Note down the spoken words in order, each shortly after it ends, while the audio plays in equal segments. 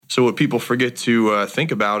So what people forget to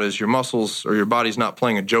think about is your muscles or your body's not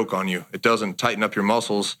playing a joke on you. It doesn't tighten up your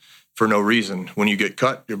muscles for no reason. When you get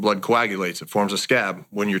cut, your blood coagulates. It forms a scab.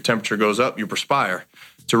 When your temperature goes up, you perspire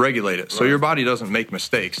to regulate it. So your body doesn't make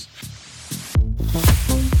mistakes.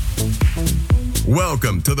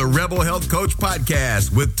 Welcome to the Rebel Health Coach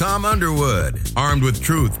Podcast with Tom Underwood. Armed with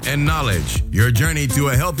truth and knowledge, your journey to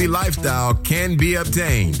a healthy lifestyle can be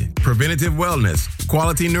obtained. Preventative wellness,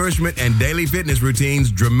 quality nourishment, and daily fitness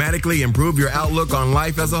routines dramatically improve your outlook on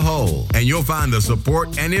life as a whole. And you'll find the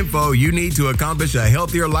support and info you need to accomplish a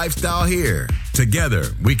healthier lifestyle here. Together,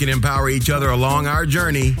 we can empower each other along our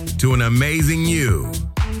journey to an amazing you.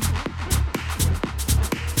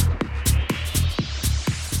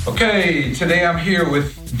 Okay, today I'm here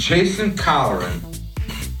with Jason Colleran,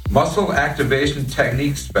 Muscle Activation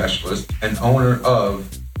Technique Specialist and owner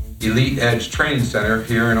of Elite Edge Training Center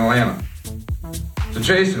here in Atlanta. So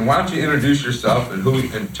Jason, why don't you introduce yourself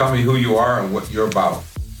and tell me who you are and what you're about.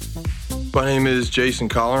 My name is Jason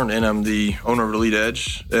Colleran, and I'm the owner of Elite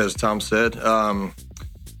Edge, as Tom said.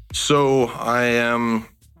 So I am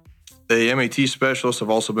a MAT specialist. I've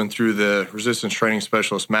also been through the Resistance Training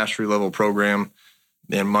Specialist Mastery Level program.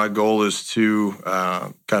 And my goal is to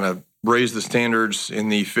kind of raise the standards in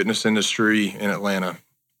the fitness industry in Atlanta.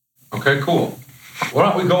 Okay, cool. Why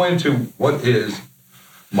don't we go into what is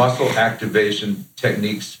Muscle Activation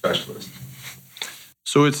Technique Specialist?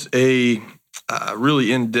 So it's a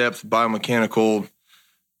really in-depth biomechanical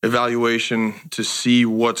evaluation to see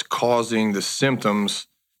what's causing the symptoms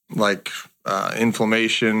like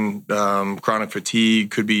inflammation, chronic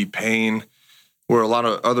fatigue, could be pain, where a lot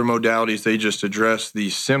of other modalities, they just address the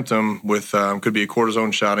symptom with, could be a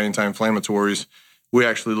cortisone shot, anti-inflammatories. We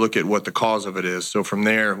actually look at what the cause of it is. So from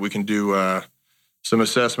there, we can do some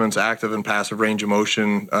assessments, active and passive range of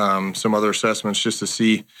motion, some other assessments just to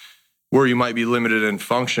see where you might be limited in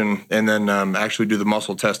function, and then actually do the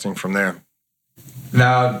muscle testing from there.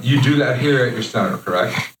 Now, you do that here at your center,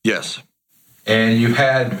 correct? Yes. And you've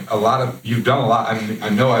done a lot. I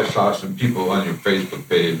know I saw some people on your Facebook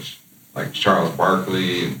page, like Charles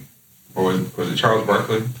Barkley, or was it Charles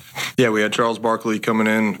Barkley? Yeah, we had Charles Barkley coming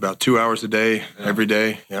in about 2 hours a day, every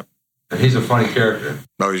day. Yep. And he's a funny character.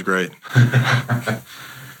 Oh, he's great.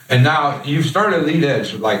 And now you've started Elite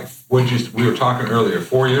Edge, like we were talking earlier,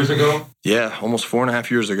 4 years ago? Yeah, almost 4.5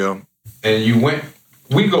 years ago. And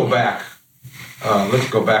we go back, let's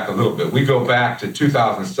go back a little bit. We go back to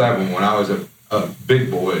 2007 when I was a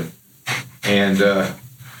big boy and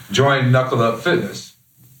joined Knuckle Up Fitness.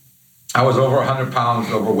 I was over 100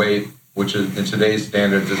 pounds overweight, which is in today's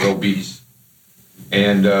standards is obese.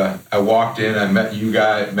 And I walked in, I met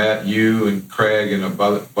you and Craig and a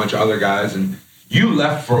bunch of other guys. And you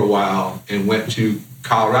left for a while and went to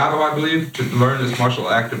Colorado, I believe, to learn this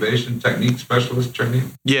muscle activation technique specialist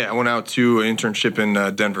training. Yeah, I went out to an internship in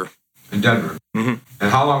Denver. In Denver. Mm-hmm.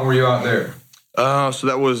 And how long were you out there? So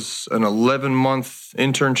that was an 11-month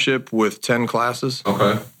internship with 10 classes.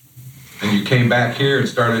 Okay. And you came back here and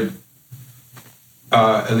started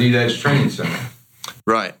Elite Edge Training Center.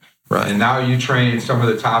 Right. And now you train some of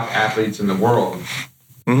the top athletes in the world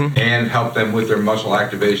and help them with their muscle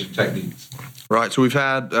activation techniques. Right. So we've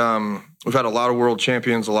had a lot of world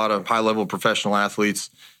champions, a lot of high-level professional athletes,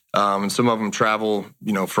 and some of them travel,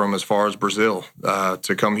 from as far as Brazil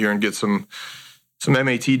to come here and get some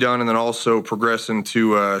MAT done, and then also progress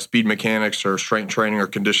into speed mechanics or strength training or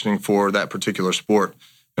conditioning for that particular sport.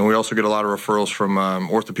 And we also get a lot of referrals from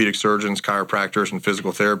orthopedic surgeons, chiropractors, and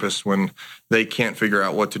physical therapists when they can't figure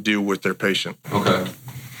out what to do with their patient. Okay.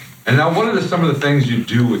 And now what are some of the things you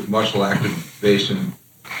do with muscle activation?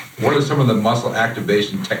 What are some of the muscle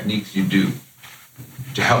activation techniques you do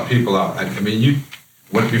to help people out? I mean,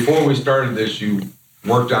 before we started this, you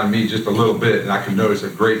worked on me just a little bit, and I can notice a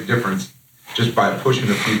great difference just by pushing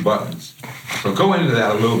a few buttons. So go into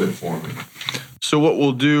that a little bit for me. So what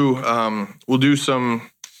we'll do some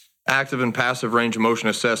active and passive range of motion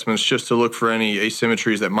assessments just to look for any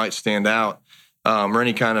asymmetries that might stand out or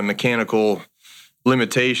any kind of mechanical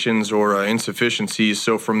limitations or insufficiencies.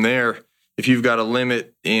 So from there, if you've got a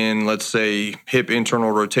limit in, let's say, hip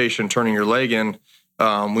internal rotation, turning your leg in,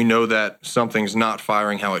 we know that something's not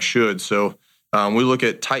firing how it should. So we look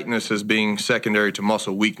at tightness as being secondary to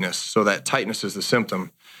muscle weakness. So that tightness is the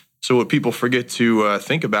symptom. So what people forget to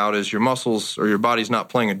think about is your muscles or your body's not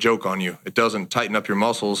playing a joke on you. It doesn't tighten up your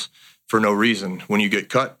muscles for no reason. When you get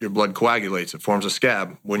cut, your blood coagulates. It forms a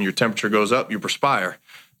scab. When your temperature goes up, you perspire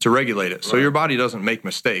to regulate it. So your body doesn't make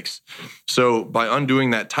mistakes. So by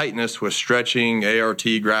undoing that tightness with stretching, ART,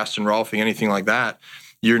 Graston, Rolfing, anything like that,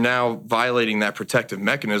 you're now violating that protective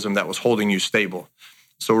mechanism that was holding you stable.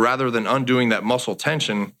 So rather than undoing that muscle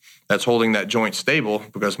tension that's holding that joint stable,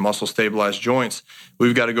 because muscle stabilize joints,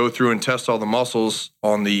 we've got to go through and test all the muscles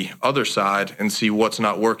on the other side and see what's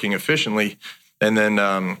not working efficiently. And then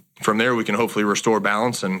from there, we can hopefully restore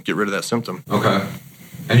balance and get rid of that symptom. Okay.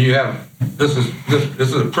 And you have, this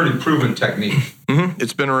is a pretty proven technique. Mm-hmm.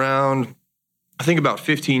 It's been around, I think, about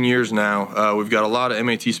 15 years now. We've got a lot of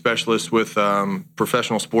MAT specialists with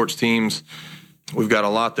professional sports teams. We've got a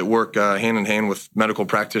lot that work hand in hand with medical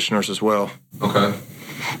practitioners as well. Okay.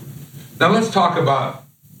 Now let's talk about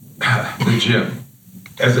the gym.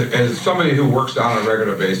 As somebody who works out on a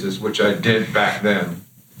regular basis, which I did back then,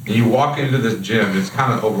 and you walk into this gym, it's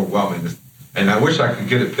kind of overwhelming. And I wish I could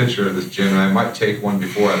get a picture of this gym, and I might take one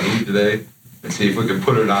before I leave today and see if we can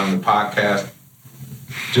put it on the podcast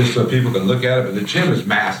just so people can look at it. But the gym is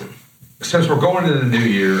massive. Since we're going into the new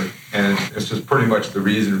year, and this is pretty much the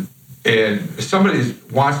reason, and if somebody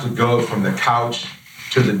wants to go from the couch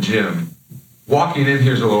to the gym, walking in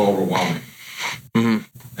here is a little overwhelming. Mm-hmm.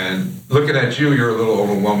 And looking at you, you're a little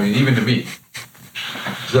overwhelming, even to me.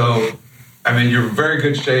 So, I mean, you're in very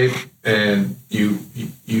good shape, and you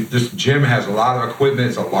this gym has a lot of equipment.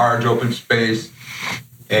 It's a large open space,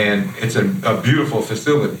 and it's a beautiful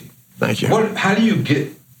facility. Thank you. How do you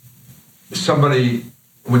get somebody,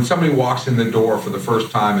 when somebody walks in the door for the first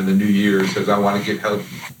time in the new year and says, I want to get help,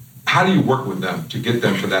 how do you work with them to get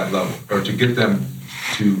them to that level, or to get them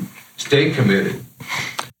to stay committed?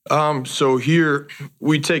 So here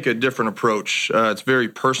we take a different approach. It's very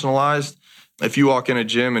personalized. If you walk in a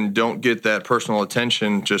gym and don't get that personal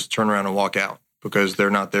attention, just turn around and walk out, because they're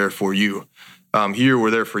not there for you. Here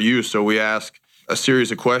we're there for you. So we ask a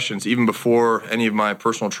series of questions. Even before any of my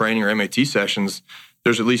personal training or MAT sessions,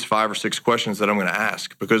 there's at least 5 or 6 questions that I'm going to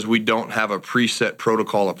ask, because we don't have a preset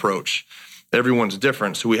protocol approach. Everyone's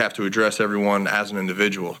different, so we have to address everyone as an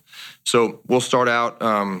individual. So we'll start out,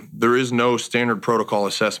 there is no standard protocol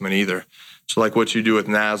assessment either. So like what you do with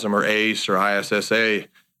NASM or ACE or ISSA,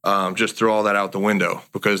 just throw all that out the window,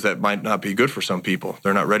 because that might not be good for some people.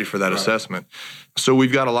 They're not ready for that assessment. So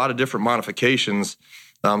we've got a lot of different modifications.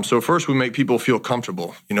 So first, we make people feel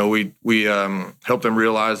comfortable. You know, we help them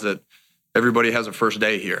realize that everybody has a first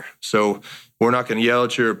day here. So we're not going to yell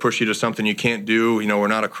at you or push you to something you can't do. You know, we're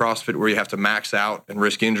not a CrossFit where you have to max out and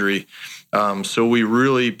risk injury. So we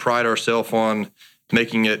really pride ourselves on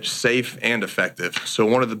making it safe and effective. So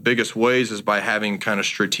one of the biggest ways is by having kind of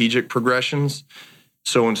strategic progressions.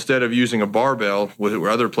 So instead of using a barbell, where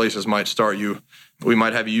other places might start you, we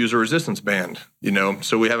might have you use a resistance band, you know.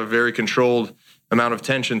 So we have a very controlled amount of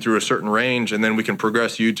tension through a certain range, and then we can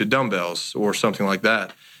progress you to dumbbells or something like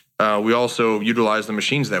that. We also utilize the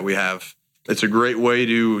machines that we have. It's a great way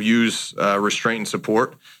to use restraint and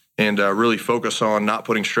support, and really focus on not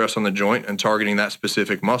putting stress on the joint and targeting that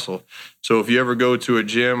specific muscle. So if you ever go to a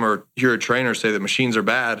gym or hear a trainer say that machines are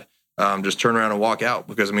bad, just turn around and walk out,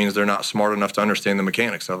 because it means they're not smart enough to understand the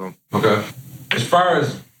mechanics of them. Okay. As far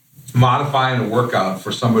as modifying a workout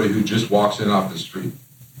for somebody who just walks in off the street,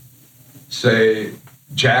 say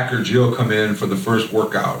Jack or Jill come in for the first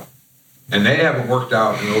workout, and they haven't worked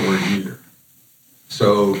out in over a year.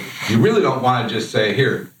 So you really don't want to just say,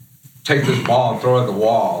 here, take this ball and throw it at the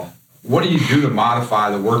wall. What do you do to modify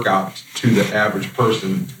the workout to the average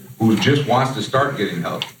person who just wants to start getting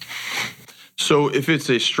healthy? So if it's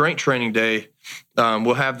a strength training day,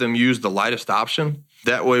 we'll have them use the lightest option.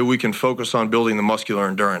 That way we can focus on building the muscular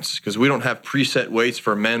endurance, because we don't have preset weights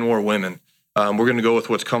for men or women. We're going to go with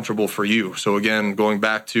what's comfortable for you. So again, going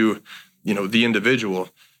back to, you know, the individual.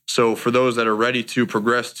 So for those that are ready to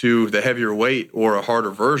progress to the heavier weight or a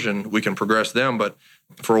harder version, we can progress them. But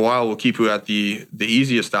for a while, we'll keep you at the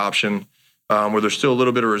easiest option, where there's still a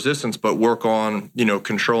little bit of resistance, but work on, you know,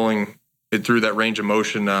 controlling it through that range of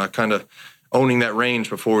motion, kind of owning that range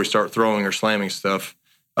before we start throwing or slamming stuff,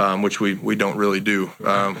 which we don't really do.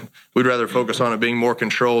 We'd rather focus on it being more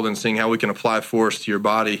controlled and seeing how we can apply force to your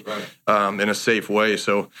body in a safe way.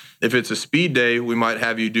 So if it's a speed day, we might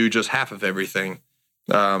have you do just half of everything.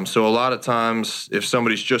 So a lot of times, if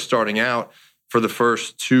somebody's just starting out, for the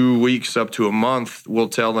first 2 weeks up to a month, we'll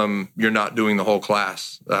tell them you're not doing the whole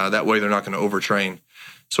class. That way they're not going to overtrain.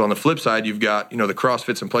 So on the flip side, you've got, you know, the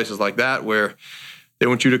CrossFits and places like that where they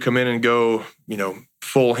want you to come in and go, you know,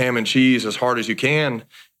 full ham and cheese as hard as you can.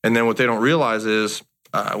 And then what they don't realize is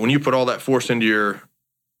when you put all that force into your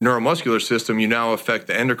neuromuscular system, you now affect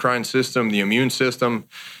the endocrine system, the immune system.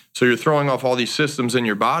 So you're throwing off all these systems in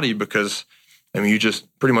your body because, I mean, you just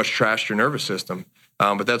pretty much trashed your nervous system.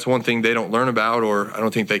 But that's one thing they don't learn about, or I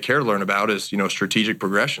don't think they care to learn about, is, you know, strategic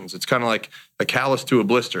progressions. It's kind of like a callus to a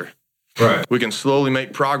blister. Right. We can slowly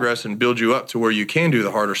make progress and build you up to where you can do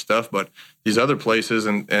the harder stuff. But these other places,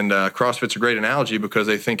 and CrossFit's a great analogy because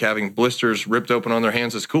they think having blisters ripped open on their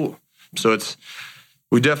hands is cool. So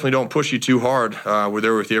we definitely don't push you too hard. We're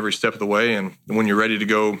there with you every step of the way. And when you're ready to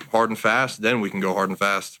go hard and fast, then we can go hard and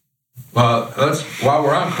fast. Well, while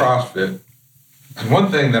we're on CrossFit,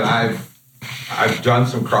 one thing that I've done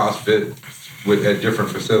some CrossFit at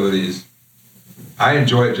different facilities. I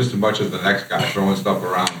enjoy it just as much as the next guy, throwing stuff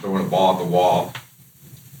around, throwing a ball at the wall.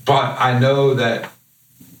 But I know that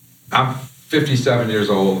I'm 57 years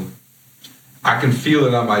old. I can feel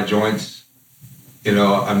it on my joints.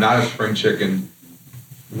 I'm not a spring chicken.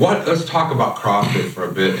 Let's talk about CrossFit for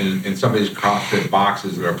a bit and some of these CrossFit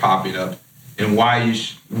boxes that are popping up and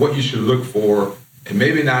what you should look for, and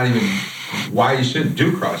maybe not even why you shouldn't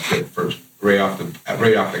do CrossFit first, right off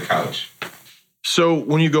the couch. So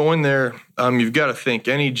when you go in there, you've got to think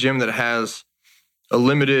any gym that has a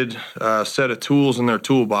limited set of tools in their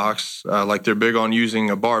toolbox, like they're big on using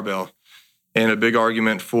a barbell. And a big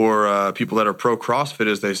argument for people that are pro CrossFit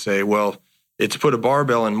is they say, well, it's put a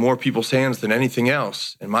barbell in more people's hands than anything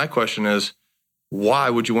else. And my question is, why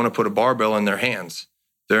would you want to put a barbell in their hands?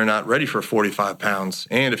 They're not ready for 45 pounds.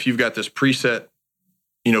 And if you've got this preset,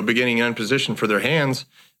 beginning and end position for their hands,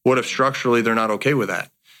 what if structurally they're not okay with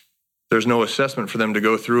that? There's no assessment for them to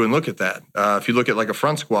go through and look at that. If you look at like a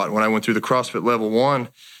front squat, when I went through the CrossFit level 1,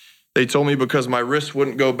 they told me because my wrists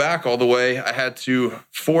wouldn't go back all the way, I had to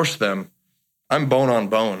force them. I'm bone on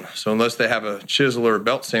bone. So unless they have a chisel or a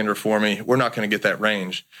belt sander for me, we're not going to get that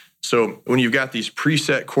range. So when you've got these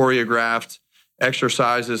preset choreographed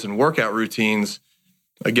exercises and workout routines,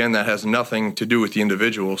 again, that has nothing to do with the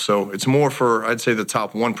individual. So it's more for, I'd say, the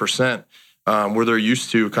top 1%. Where they're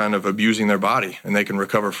used to kind of abusing their body and they can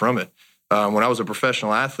recover from it. When I was a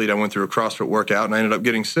professional athlete, I went through a CrossFit workout and I ended up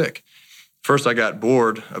getting sick. First, I got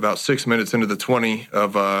bored about 6 minutes into the 20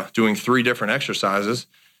 of doing 3 different exercises.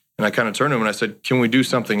 And I kind of turned to him and I said, can we do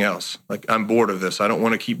something else? Like, I'm bored of this. I don't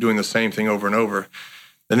want to keep doing the same thing over and over.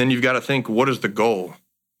 And then you've got to think, what is the goal?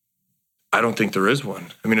 I don't think there is one.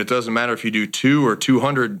 I mean, it doesn't matter if you do 2 or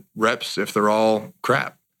 200 reps if they're all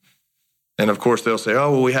crap. And of course, they'll say,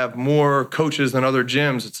 oh, well, we have more coaches than other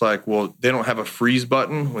gyms. It's like, well, they don't have a freeze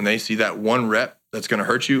button when they see that one rep that's going to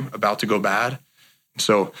hurt you about to go bad.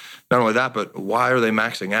 So not only that, but why are they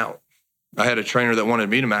maxing out? I had a trainer that wanted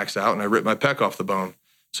me to max out, and I ripped my pec off the bone.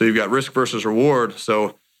 So you've got risk versus reward.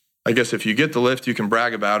 So I guess if you get the lift, you can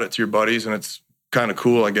brag about it to your buddies, and it's kind of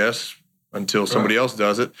cool, I guess, until somebody else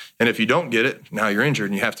does it. And if you don't get it, now you're injured,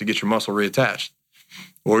 and you have to get your muscle reattached.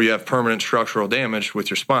 Or you have permanent structural damage with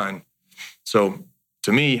your spine. So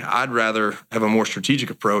to me, I'd rather have a more strategic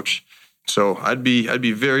approach. So I'd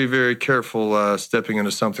be very, very careful stepping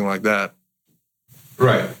into something like that.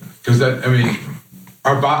 Right. Because a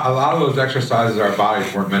lot of those exercises our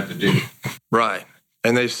bodies weren't meant to do. Right.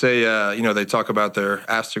 And they say, they talk about their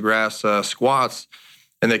ass to grass squats,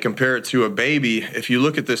 and they compare it to a baby. If you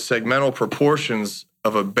look at the segmental proportions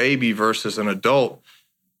of a baby versus an adult,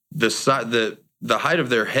 the height of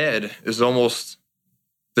their head is almost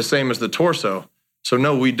the same as the torso. So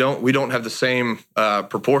no, we don't have the same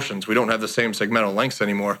proportions. We don't have the same segmental lengths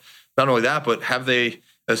anymore. Not only that, but have they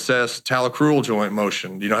assessed talocrural joint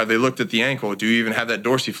motion? Have they looked at the ankle? Do you even have that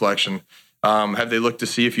dorsiflexion? Have they looked to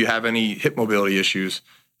see if you have any hip mobility issues?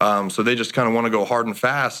 So they just kind of want to go hard and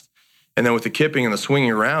fast. And then with the kipping and the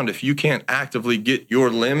swinging around, if you can't actively get your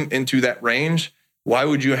limb into that range, why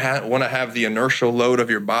would you want to have the inertial load of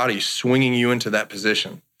your body swinging you into that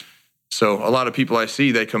position? So a lot of people I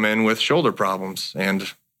see, they come in with shoulder problems,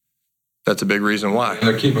 and that's a big reason why.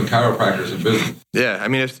 They're keeping chiropractors in business. Yeah, I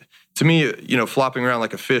mean, to me, flopping around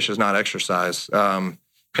like a fish is not exercise. And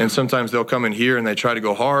sometimes they'll come in here and they try to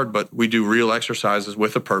go hard, but we do real exercises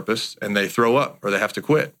with a purpose, and they throw up or they have to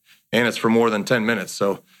quit. And it's for more than 10 minutes.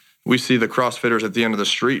 So we see the CrossFitters at the end of the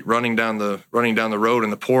street running down the road in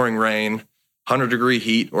the pouring rain, 100-degree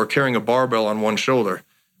heat, or carrying a barbell on one shoulder.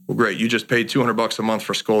 Well, great. You just paid $200 a month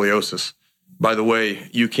for scoliosis. By the way,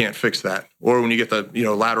 you can't fix that. Or when you get the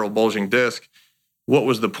lateral bulging disc, what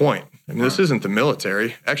was the point? I mean, this isn't the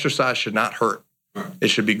military. Exercise should not hurt. It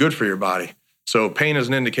should be good for your body. So pain is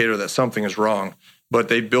an indicator that something is wrong. But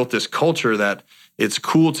they built this culture that it's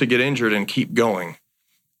cool to get injured and keep going.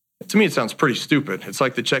 To me, it sounds pretty stupid. It's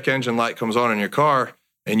like the check engine light comes on in your car,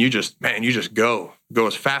 and you just go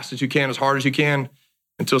as fast as you can, as hard as you can,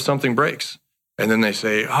 until something breaks. And then they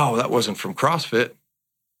say, oh, that wasn't from CrossFit.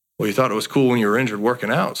 Well, you thought it was cool when you were injured working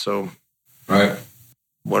out. So right.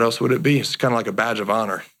 What else would it be? It's kind of like a badge of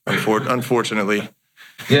honor, unfortunately.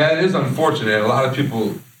 Yeah, it is unfortunate. A lot of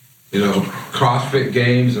people CrossFit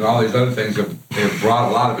games and all these other things have brought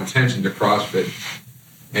a lot of attention to CrossFit.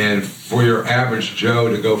 And for your average Joe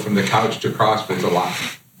to go from the couch to CrossFit's a lot.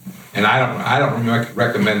 And I don't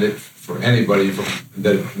recommend it for anybody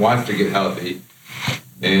that wants to get healthy.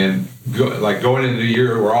 And going into the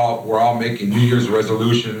year, we're all making New Year's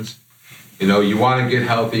resolutions. You want to get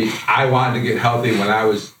healthy. I wanted to get healthy when I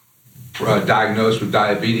was diagnosed with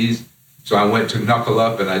diabetes. So I went to Knuckle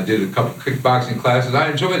Up and I did a couple kickboxing classes.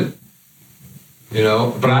 I enjoyed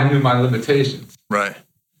it, but I knew my limitations. Right.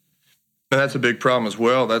 And that's a big problem as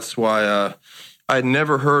well. That's why I had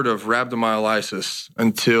never heard of rhabdomyolysis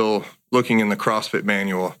until looking in the CrossFit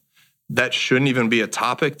manual. That shouldn't even be a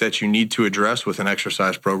topic that you need to address with an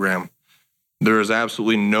exercise program. There is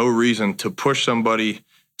absolutely no reason to push somebody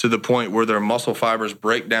to the point where their muscle fibers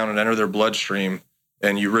break down and enter their bloodstream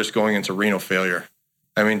and you risk going into renal failure.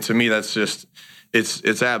 I mean, to me, that's just,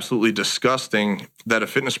 it's absolutely disgusting that a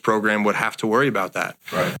fitness program would have to worry about that.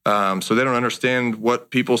 Right. So they don't understand what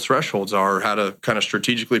people's thresholds are or how to kind of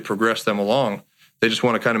strategically progress them along. They just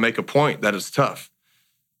want to kind of make a point that it's tough.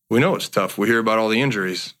 We know it's tough. We hear about all the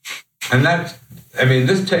injuries. And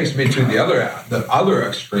this takes me to the other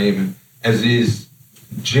extreme, as these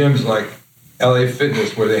gyms like LA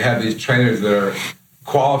Fitness, where they have these trainers that are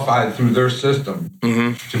qualified through their system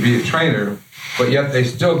to be a trainer, but yet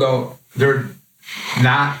they're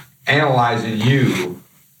not analyzing you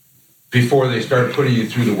before they start putting you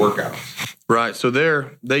through the workouts. Right. So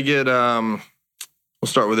they get, we'll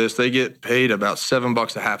start with this. They get paid about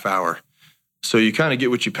 $7 a half hour. So you kind of get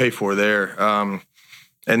what you pay for there.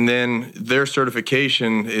 And then their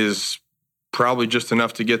certification is probably just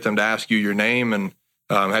enough to get them to ask you your name and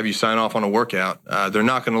have you sign off on a workout. They're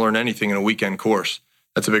not going to learn anything in a weekend course.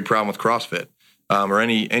 That's a big problem with CrossFit. Or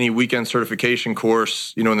any weekend certification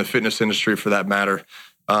course, in the fitness industry for that matter.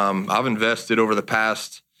 I've invested over the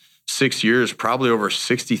past 6 years, probably over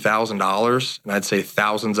 $60,000, and I'd say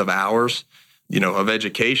thousands of hours, of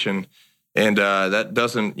education. And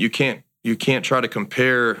you can't try to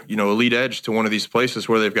compare, Elite Edge to one of these places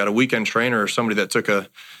where they've got a weekend trainer or somebody that took an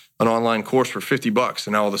online course for $50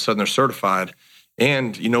 and now all of a sudden they're certified.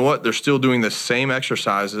 And you know what? They're still doing the same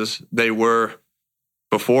exercises they were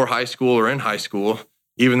before high school or in high school,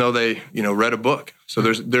 even though they, read a book. So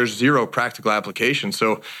there's zero practical application.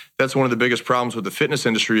 So that's one of the biggest problems with the fitness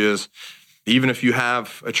industry is even if you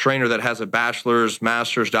have a trainer that has a bachelor's,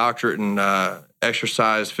 master's, doctorate in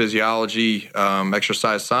exercise physiology,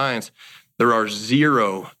 exercise science, there are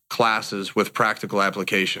zero classes with practical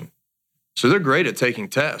application. So they're great at taking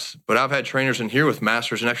tests, but I've had trainers in here with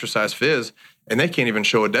masters in exercise phys, and they can't even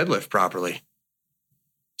show a deadlift properly.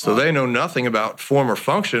 So they know nothing about form or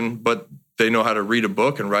function, but they know how to read a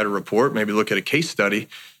book and write a report, maybe look at a case study.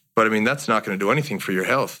 But, that's not going to do anything for your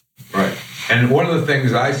health. Right. And one of the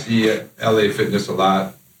things I see at LA Fitness a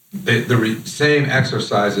lot, the same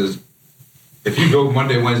exercises, if you go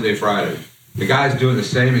Monday, Wednesday, Friday, the guy's doing the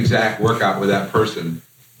same exact workout with that person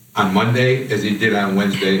on Monday as he did on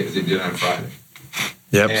Wednesday as he did on Friday.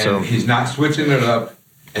 Yep. And so he's not switching it up,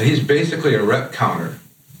 and he's basically a rep counter.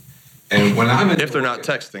 And when I'm if they're not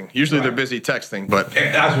texting, usually they're busy texting. But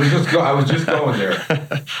I was just going there.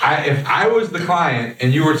 If I was the client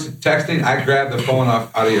and you were texting, I'd grab the phone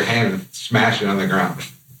out of your hand and smash it on the ground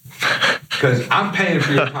because I'm paying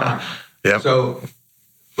for your time. Yep. So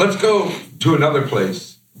let's go to another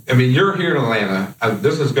place. You're here in Atlanta.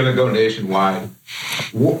 This is going to go nationwide.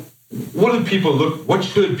 What should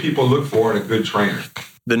people look for in a good trainer?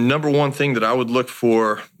 The number one thing that I would look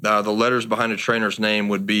for, the letters behind a trainer's name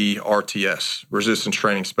would be RTS, Resistance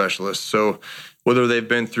Training Specialist. So whether they've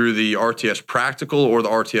been through the RTS Practical or the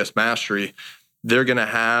RTS Mastery, they're going to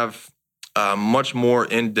have a much more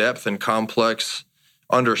in-depth and complex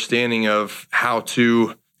understanding of how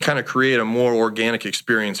to kind of create a more organic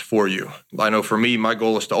experience for you. I know for me, my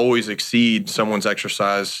goal is to always exceed someone's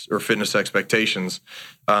exercise or fitness expectations.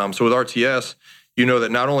 So with RTS, you know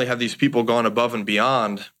that not only have these people gone above and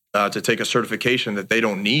beyond to take a certification that they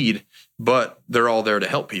don't need, but they're all there to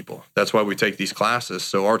help people. That's why we take these classes.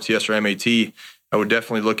 So RTS or MAT, I would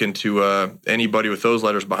definitely look into anybody with those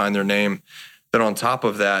letters behind their name. Then on top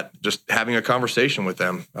of that, just having a conversation with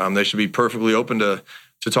them. They should be perfectly open to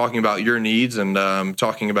talking about your needs and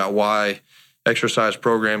talking about why exercise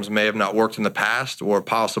programs may have not worked in the past or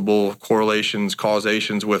possible correlations,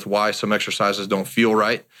 causations with why some exercises don't feel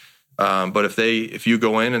right. But if you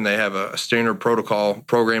go in and they have a standard protocol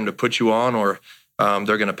program to put you on, or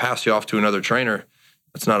they're going to pass you off to another trainer,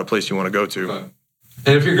 that's not a place you want to go to. Okay.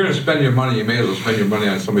 And if you're going to spend your money, you may as well spend your money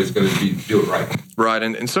on somebody that's going to do it right. Right.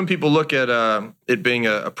 And some people look at it being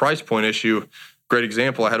a price point issue. great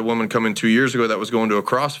example. I had a woman come in 2 years ago that was going to a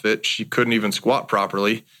CrossFit. She couldn't even squat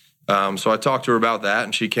properly. So I talked to her about that,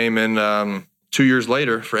 and she came in 2 years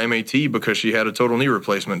later for MAT because she had a total knee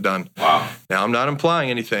replacement done. Wow. Now, I'm not implying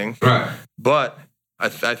anything, Right. but I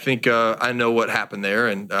think I know what happened there.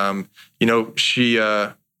 And, she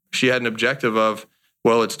had an objective of,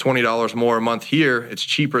 well, it's $20 more a month here. It's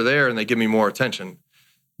cheaper there, and they give me more attention.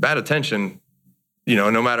 Bad attention,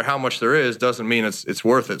 no matter how much there is, doesn't mean it's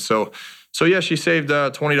worth it. So yeah, she saved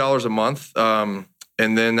 $20 a month.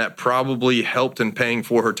 And then that probably helped in paying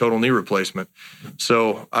for her total knee replacement.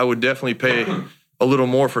 So I would definitely pay a little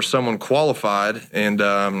more for someone qualified and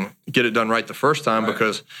get it done right the first time,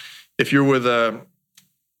 because if you're with a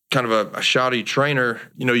kind of a shoddy trainer,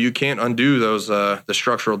 you can't undo those the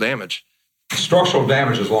structural damage. Structural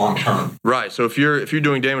damage is long term. Right. So if you're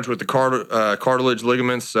doing damage with the cartilage,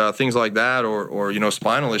 ligaments, things like that, or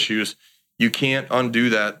spinal issues, you can't undo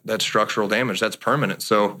that structural damage. That's permanent.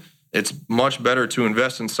 So it's much better to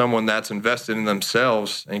invest in someone that's invested in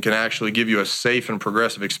themselves and can actually give you a safe and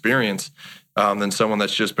progressive experience than someone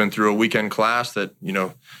that's just been through a weekend class that,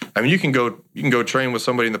 you can go train with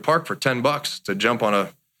somebody in the park for $10 to jump on a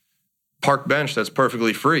park bench that's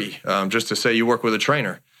perfectly free, just to say you work with a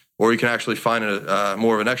trainer. Or you can actually find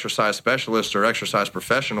more of an exercise specialist or exercise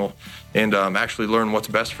professional and actually learn what's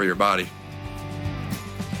best for your body.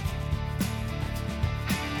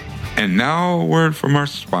 And now a word from our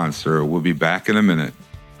sponsor. We'll be back in a minute.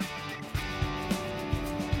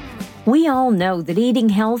 We all know that eating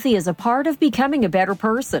healthy is a part of becoming a better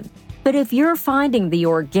person. But if you're finding the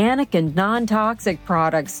organic and non-toxic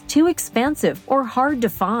products too expensive or hard to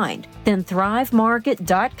find, then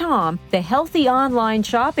ThriveMarket.com, the healthy online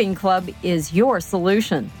shopping club, is your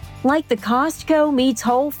solution. Like the Costco meets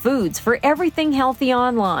Whole Foods for everything healthy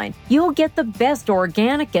online, you'll get the best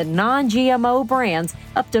organic and non-GMO brands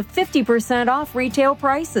up to 50% off retail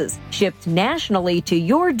prices, shipped nationally to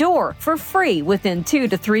your door for free within 2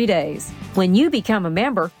 to 3 days. When you become a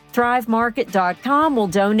member, ThriveMarket.com will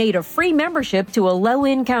donate a free membership to a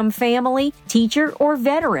low-income family, teacher, or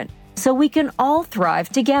veteran, so we can all thrive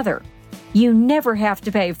together. You never have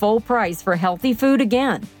to pay full price for healthy food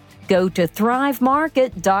again. Go to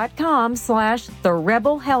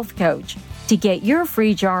ThriveMarket.com/TheRebelHealthCoach to get your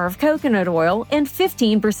free jar of coconut oil and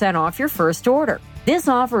 15% off your first order. This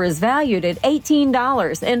offer is valued at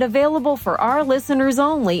 $18 and available for our listeners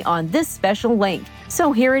only on this special link.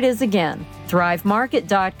 So here it is again,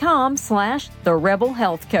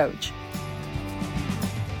 ThriveMarket.com/TheRebelHealthCoach.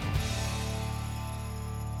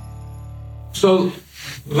 So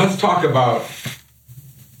let's talk about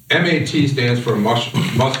MAT stands for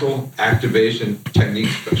Muscle Activation Technique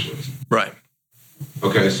Specialist. Right.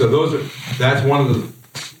 Okay, so that's one of the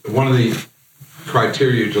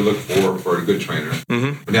criteria to look for a good trainer.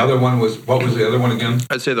 Mm-hmm. And the other one was, what was the other one again?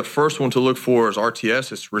 I'd say the first one to look for is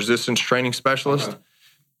RTS. It's Resistance Training Specialist.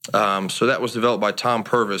 Okay. So that was developed by Tom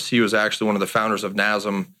Purvis. He was actually one of the founders of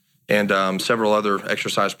NASM and several other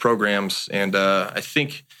exercise programs. And I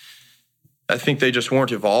think they just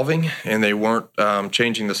weren't evolving and they weren't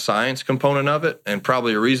changing the science component of it. And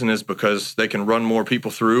probably a reason is because they can run more people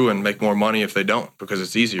through and make more money if they don't, because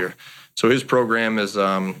it's easier. So his program is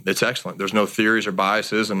it's excellent. There's no theories or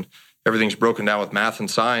biases, and everything's broken down with math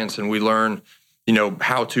and science, and we learn,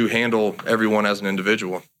 how to handle everyone as an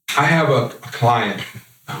individual. I have a client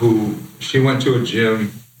who, she went to a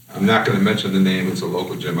gym. I'm not going to mention the name. It's a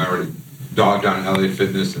local gym. I already dogged on LA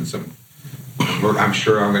Fitness and some. I'm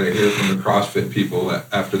sure I'm going to hear from the CrossFit people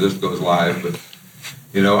after this goes live. But,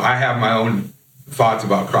 I have my own thoughts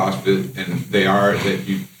about CrossFit, and they are that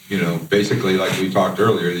basically, like we talked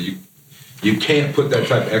earlier, that you can't put that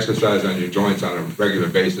type of exercise on your joints on a regular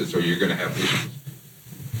basis or you're going to have issues.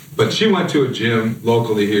 But she went to a gym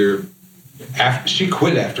locally here. She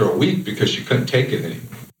quit after a week because she couldn't take it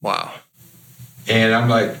anymore. Wow. And I'm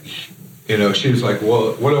like, she was like,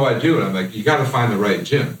 well, what do I do? And I'm like, you got to find the right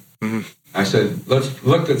gym. Mm-hmm. I said, let's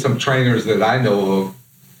look at some trainers that I know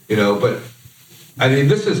of, but I mean,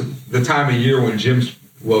 this is the time of year when gyms,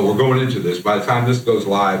 well, we're going into this. By the time this goes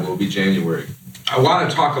live, it'll be January. I want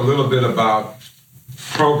to talk a little bit about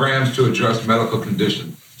programs to address medical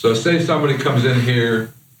conditions. So say somebody comes in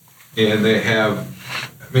here and they have,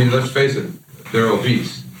 let's face it, they're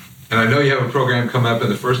obese. And I know you have a program coming up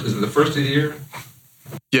is it the first of the year?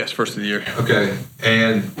 Yes, first of the year. Okay,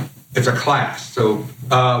 and it's a class. So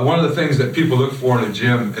one of the things that people look for in a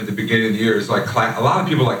gym at the beginning of the year is like class. A lot of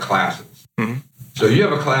people like classes. Mm-hmm. So you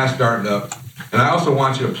have a class starting up, and I also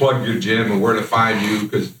want you to plug your gym and where to find you.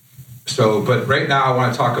 But right now I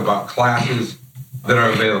want to talk about classes that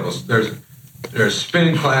are available. There's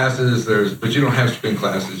spin classes. But you don't have spin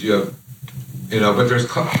classes. You have But there's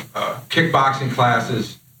kickboxing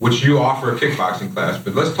classes, which you offer a kickboxing class.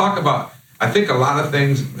 But let's talk about, I think a lot of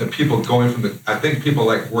things that people I think people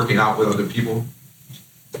like working out with other people,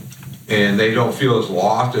 and they don't feel as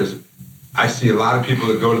lost as, I see a lot of people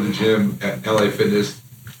that go to the gym at LA Fitness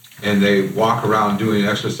and they walk around doing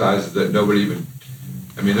exercises that nobody even,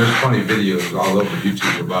 there's funny videos all over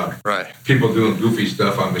YouTube about people doing goofy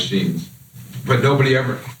stuff on machines, but nobody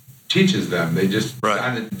ever teaches them. They just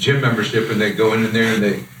sign a gym membership and they go in there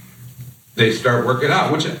and they start working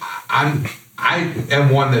out, which I am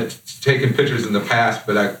one that's taken pictures in the past,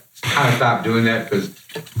 but I kind of stopped doing that because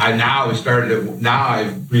now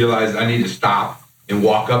I realized I need to stop and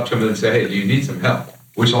walk up to them and say, hey, do you need some help?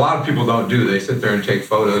 Which a lot of people don't do. They sit there and take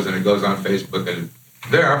photos and it goes on Facebook, and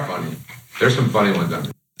they are funny. There's some funny ones on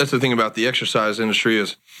there. That's the thing about the exercise industry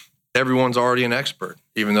is everyone's already an expert,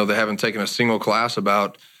 even though they haven't taken a single class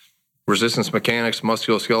about resistance mechanics,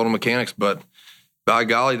 musculoskeletal mechanics, but by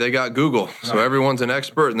golly, they got Google. So everyone's an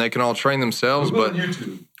expert and they can all train themselves. Google but and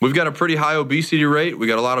YouTube. We've got a pretty high obesity rate. We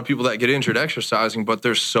got a lot of people that get injured exercising, but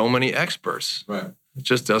there's so many experts. Right. It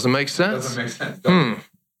just doesn't make sense. It doesn't make sense.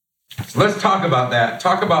 So let's talk about that.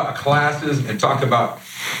 Talk about classes and talk about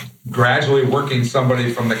gradually working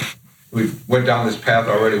somebody from we went down this path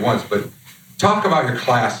already once, but talk about your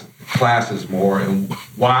classes more and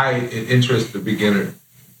why it interests the beginner,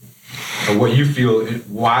 or what you feel,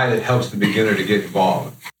 why it helps the beginner to get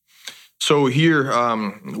involved. So here,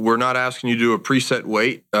 we're not asking you to do a preset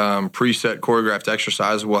weight, preset choreographed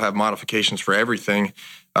exercise. We'll have modifications for everything.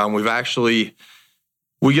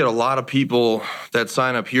 We get a lot of people that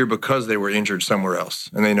sign up here because they were injured somewhere else,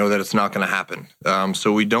 and they know that it's not going to happen.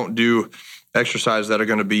 So we don't do exercises that are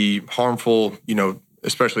going to be harmful,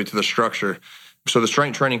 especially to the structure. So the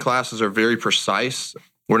strength training classes are very precise.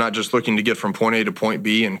 We're not just looking to get from point A to point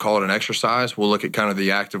B and call it an exercise. We'll look at kind of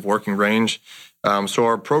the active working range. So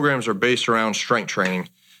our programs are based around strength training.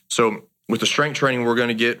 So with the strength training, we're going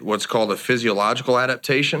to get what's called a physiological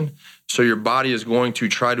adaptation. So your body is going to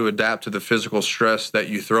try to adapt to the physical stress that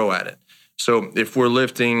you throw at it. So if we're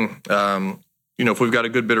lifting, if we've got a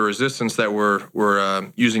good bit of resistance that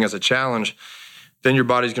we're using as a challenge, then your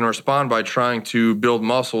body's going to respond by trying to build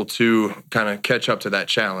muscle to kind of catch up to that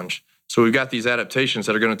challenge. So we've got these adaptations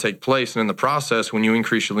that are going to take place, and in the process, when you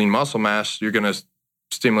increase your lean muscle mass, you're going to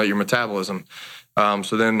stimulate your metabolism.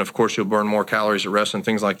 So then, of course, you'll burn more calories at rest and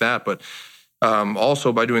things like that. But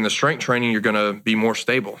also, by doing the strength training, you're going to be more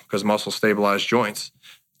stable because muscle stabilize joints.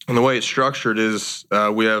 And the way it's structured is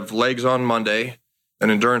we have legs on Monday, an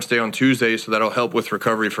endurance day on Tuesday, so that'll help with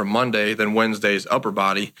recovery from Monday. Then Wednesday's upper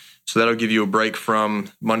body, so that'll give you a break from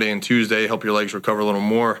Monday and Tuesday, help your legs recover a little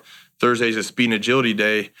more. Thursday's a speed and agility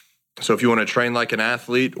day. So if you want to train like an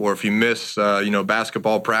athlete, or if you miss,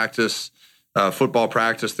 basketball practice, football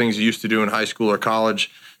practice, things you used to do in high school or college,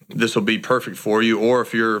 this will be perfect for you. Or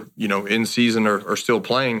if you're, in season or still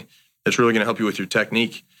playing, it's really going to help you with your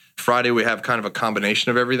technique. Friday, we have kind of a combination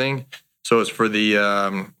of everything. So it's for the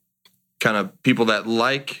kind of people that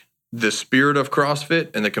like the spirit of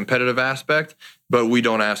CrossFit and the competitive aspect, but we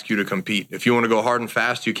don't ask you to compete. If you want to go hard and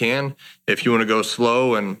fast, you can. If you want to go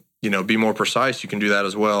slow and be more precise, you can do that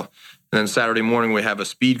as well. And then Saturday morning, we have a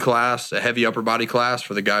speed class, a heavy upper body class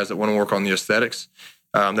for the guys that want to work on the aesthetics.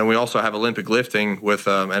 Then we also have Olympic lifting with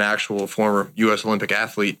an actual former U.S. Olympic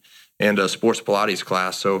athlete and a sports Pilates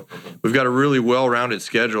class. So we've got a really well-rounded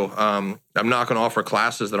schedule. I'm not going to offer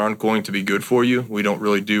classes that aren't going to be good for you. We don't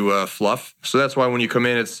really do fluff. So that's why when you come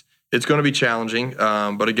in, it's going to be challenging.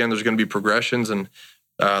 But again, there's going to be progressions, and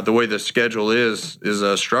the way the schedule is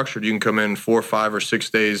structured, you can come in 4, 5, or 6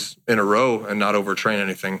 days in a row and not overtrain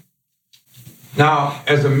anything. Now,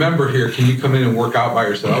 as a member here, can you come in and work out by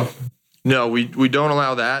yourself? No, we don't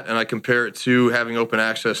allow that, and I compare it to having open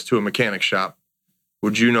access to a mechanic shop.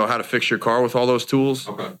 Would you know how to fix your car with all those tools?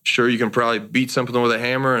 Okay. Sure, you can probably beat something with a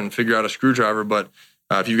hammer and figure out a screwdriver, but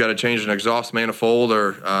if you've got to change an exhaust manifold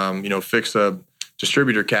or fix a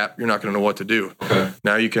distributor cap, you're not going to know what to do. Okay.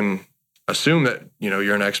 Now you can assume that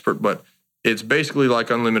you're an expert, but it's basically like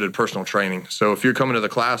unlimited personal training. So if you're coming to the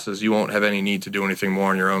classes, you won't have any need to do anything more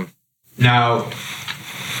on your own. Now,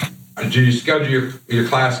 do you schedule your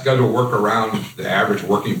class schedule work around the average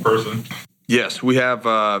working person? Yes, we have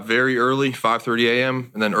very early 5:30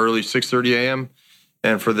 a.m. and then early 6:30 a.m.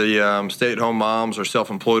 And for the stay-at-home moms or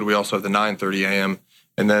self-employed, we also have the 9:30 a.m.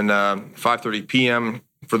 and then 5:30 p.m.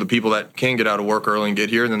 for the people that can get out of work early and get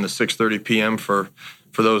here, and then the 6:30 p.m. for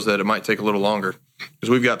those that it might take a little longer. Because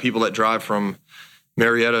we've got people that drive from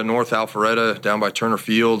Marietta, North Alpharetta, down by Turner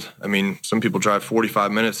Field. I mean, some people drive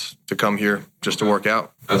 45 minutes to come here just to work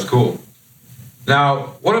out. That's cool.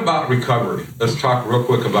 Now, what about recovery? Let's talk real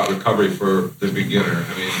quick about recovery for the beginner.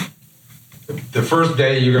 I mean, the first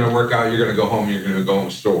day you're going to work out, you're going to go home, you're going to go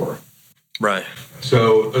home sore. Right.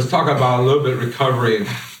 So let's talk about a little bit of recovery and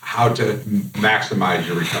how to maximize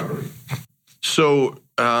your recovery. So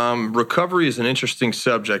recovery is an interesting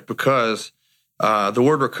subject because the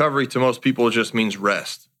word recovery to most people just means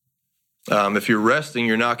rest. If you're resting,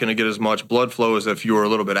 you're not going to get as much blood flow as if you were a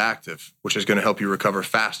little bit active, which is going to help you recover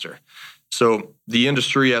faster. So the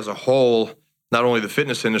industry as a whole, not only the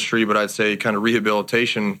fitness industry, but I'd say kind of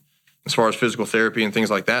rehabilitation as far as physical therapy and things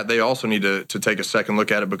like that, they also need to take a second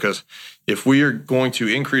look at it, because if we are going to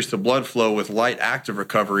increase the blood flow with light active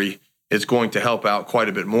recovery, it's going to help out quite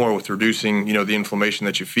a bit more with reducing, the inflammation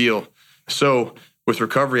that you feel. So with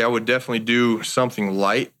recovery, I would definitely do something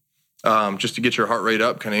light just to get your heart rate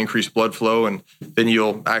up, kind of increase blood flow, and then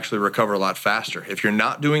you'll actually recover a lot faster. If you're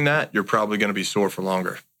not doing that, you're probably going to be sore for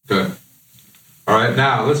longer. Good. All right,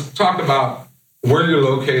 now let's talk about where you're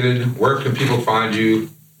located, where can people find you,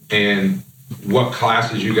 and what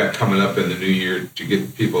classes you got coming up in the new year to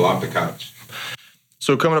get people off the couch.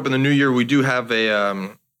 So coming up in the new year, we do have a,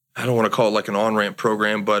 I don't want to call it like an on-ramp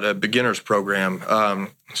program, but a beginner's program.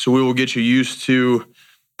 So we will get you used to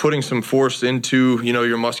putting some force into,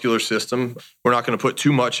 your muscular system. We're not going to put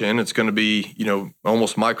too much in. It's going to be,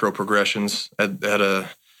 almost micro progressions at a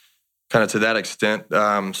kind of to that extent.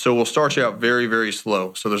 So we'll start you out very, very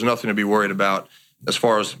slow. So there's nothing to be worried about as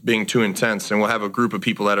far as being too intense. And we'll have a group of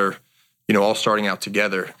people that are, all starting out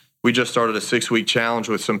together. We just started a 6-week challenge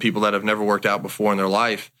with some people that have never worked out before in their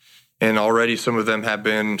life. And already some of them have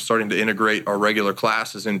been starting to integrate our regular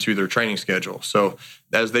classes into their training schedule. So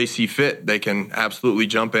as they see fit, they can absolutely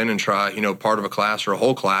jump in and try, part of a class or a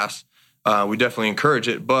whole class. We definitely encourage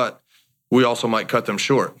it, but we also might cut them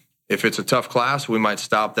short. If it's a tough class, we might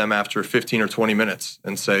stop them after 15 or 20 minutes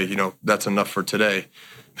and say, that's enough for today.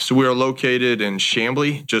 So we are located in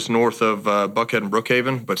Chamblee, just north of Buckhead and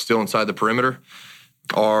Brookhaven, but still inside the perimeter.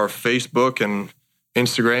 Our Facebook and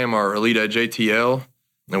Instagram are Elite Edge ATL,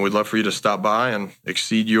 and we'd love for you to stop by and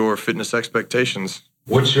exceed your fitness expectations.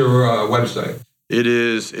 What's your website? It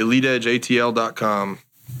is eliteedgeatl.com.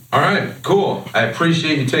 All right, cool. I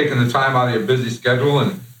appreciate you taking the time out of your busy schedule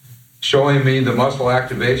and showing me the muscle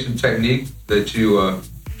activation technique that you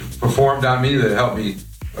performed on me that helped me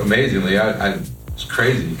amazingly. It's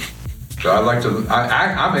crazy. So I'd like to,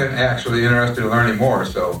 I'm actually interested in learning more.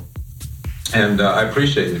 So, and I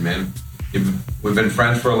appreciate it, man. We've been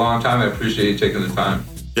friends for a long time. I appreciate you taking the time.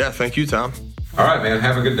 Yeah, thank you, Tom. All right, man.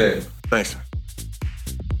 Have a good day. Thanks.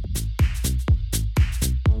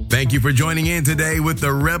 Thank you for joining in today with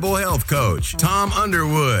the Rebel Health Coach, Tom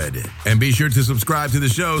Underwood. And be sure to subscribe to the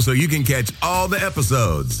show so you can catch all the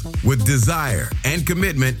episodes. With desire and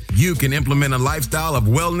commitment, you can implement a lifestyle of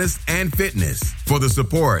wellness and fitness. For the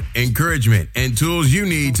support, encouragement, and tools you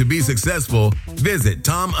need to be successful, visit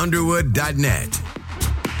tomunderwood.net.